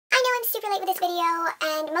I'm super late with this video,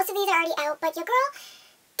 and most of these are already out, but your girl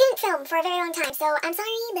didn't film for a very long time, so I'm sorry,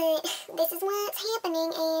 but this is what's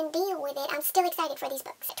happening, and deal with it. I'm still excited for these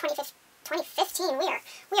books. 2015, we are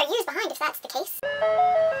years behind if that's the case.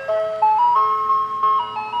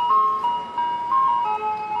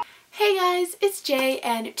 Hey guys, it's Jay,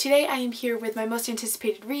 and today I am here with my most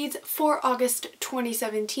anticipated reads for August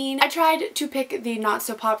 2017. I tried to pick the not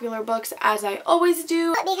so popular books as I always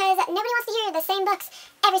do, Because nobody wants to hear the same books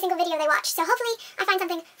every single video they watch, so hopefully I find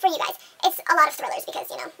something for you guys. It's a lot of thrillers because,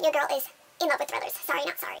 you know, your girl is in love with thrillers. Sorry,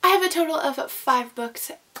 not sorry. I have a total of 5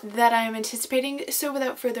 books that I am anticipating, so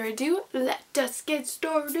without further ado, let us get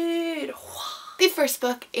started. The first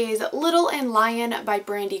book is Little and Lion by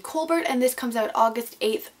Brandy Colbert, and this comes out August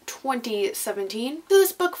 8th, 2017. So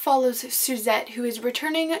this book follows Suzette, who is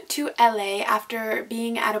returning to LA after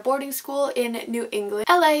being at a boarding school in New England.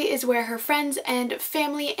 LA is where her friends and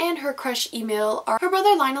family and her crush Emil are. Her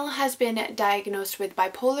brother Lionel has been diagnosed with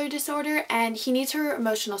bipolar disorder and he needs her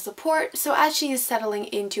emotional support, so as she is settling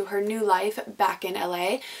into her new life back in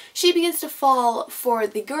LA, she begins to fall for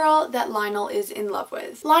the girl that Lionel is in love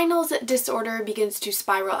with. Lionel's disorder begins to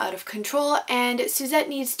spiral out of control, and Suzette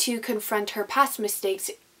needs to confront her past mistakes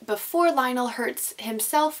before Lionel hurts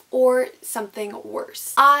himself or something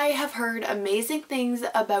worse. I have heard amazing things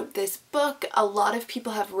about this book. A lot of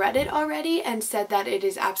people have read it already and said that it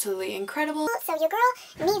is absolutely incredible. So your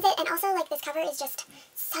girl needs it, and also like this cover is just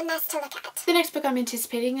so nice to look at. The next book I'm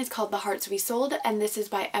anticipating is called The Hearts We Sold, and this is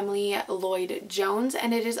by Emily Lloyd Jones,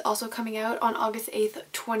 and it is also coming out on August 8th,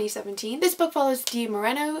 2017. This book follows Dee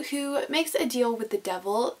Moreno, who makes a deal with the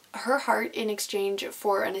devil, her heart, in exchange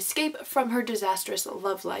for an escape from her disastrous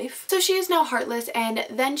love life. So she is now heartless, and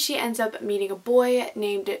then she ends up meeting a boy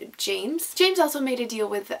named James. James also made a deal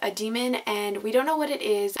with a demon, and we don't know what it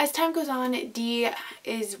is. As time goes on, Dee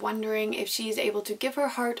is wondering if she is able to give her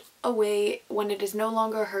heart away when it is no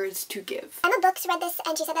longer hers to give. Emma Books read this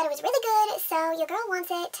and she said that it was really good, so your girl wants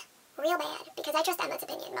it real bad, because I trust Emma's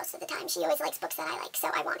opinion most of the time. She always likes books that I like, so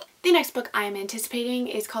I want it. The next book I am anticipating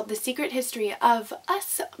is called The Secret History of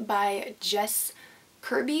Us by Jess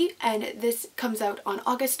Kirby, and this comes out on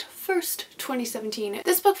August 1st, 2017.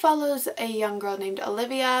 This book follows a young girl named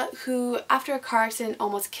Olivia who, after a car accident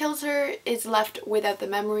almost kills her, is left without the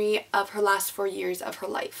memory of her last 4 years of her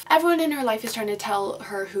life. Everyone in her life is trying to tell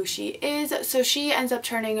her who she is, so she ends up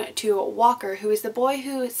turning to Walker, who is the boy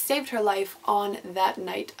who saved her life on that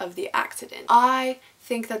night of the accident. I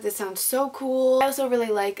think that this sounds so cool. I also really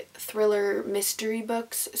like thriller mystery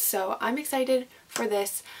books, so I'm excited for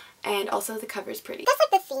this. And also the cover is pretty. That's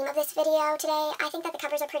like the theme of this video today. I think that the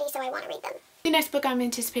covers are pretty, so I want to read them. The next book I'm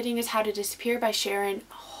anticipating is How to Disappear by Sharon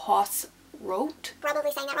Hoss-Rote.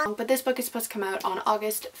 Probably saying that wrong. But this book is supposed to come out on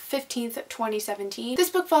August 15th, 2017.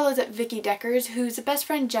 This book follows Vicky Deckers, whose best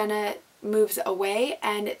friend Jenna moves away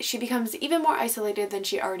and she becomes even more isolated than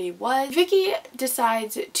she already was. Vicky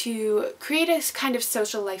decides to create a kind of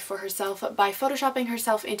social life for herself by photoshopping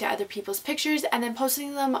herself into other people's pictures and then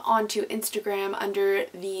posting them onto Instagram under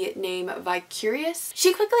the name Vicurious.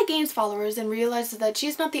 She quickly gains followers and realizes that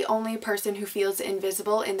she's not the only person who feels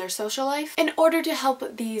invisible in their social life. In order to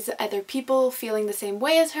help these other people feeling the same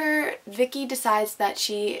way as her, Vicky decides that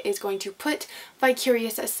she is going to put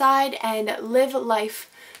Vicurious aside and live life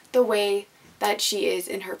the way that she is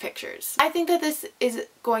in her pictures. I think that this is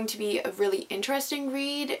going to be a really interesting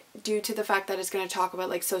read due to the fact that it's going to talk about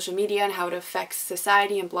like social media and how it affects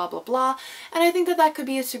society and blah blah blah, and I think that that could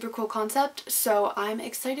be a super cool concept, so I'm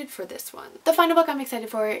excited for this one. The final book I'm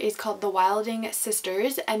excited for is called The Wilding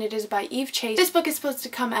Sisters, and it is by Eve Chase. This book is supposed to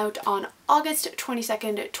come out on August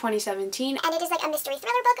 22nd, 2017. And it is like a mystery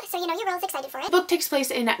thriller book, so you know your girl's excited for it. The book takes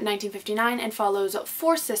place in 1959 and follows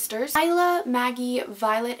 4 sisters. Isla, Maggie,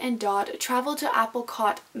 Violet, and Dot travel to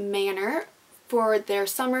Applecott Manor for their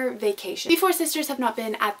summer vacation. The 4 sisters have not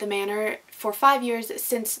been at the manor for 5 years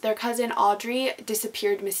since their cousin Audrey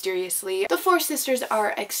disappeared mysteriously. The 4 sisters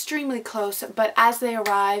are extremely close, but as they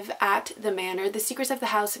arrive at the manor, the secrets of the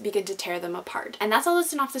house begin to tear them apart. And that's all the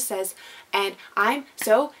synopsis says, and I'm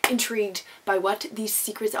so intrigued by what these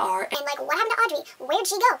secrets are. And like, what happened to Audrey? Where'd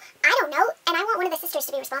she go? I don't know, and I want one of the sisters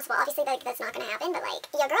to be responsible. Obviously, like, that's not gonna happen, but like,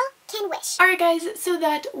 your girl can wish. Alright guys, so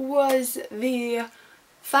that was the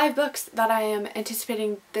 5 books that I am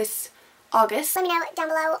anticipating this August. Let me know down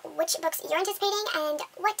below which books you're anticipating and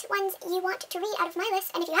what ones you want to read out of my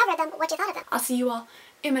list, and if you have read them, what you thought of them. I'll see you all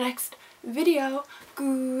in my next video.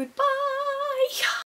 Goodbye!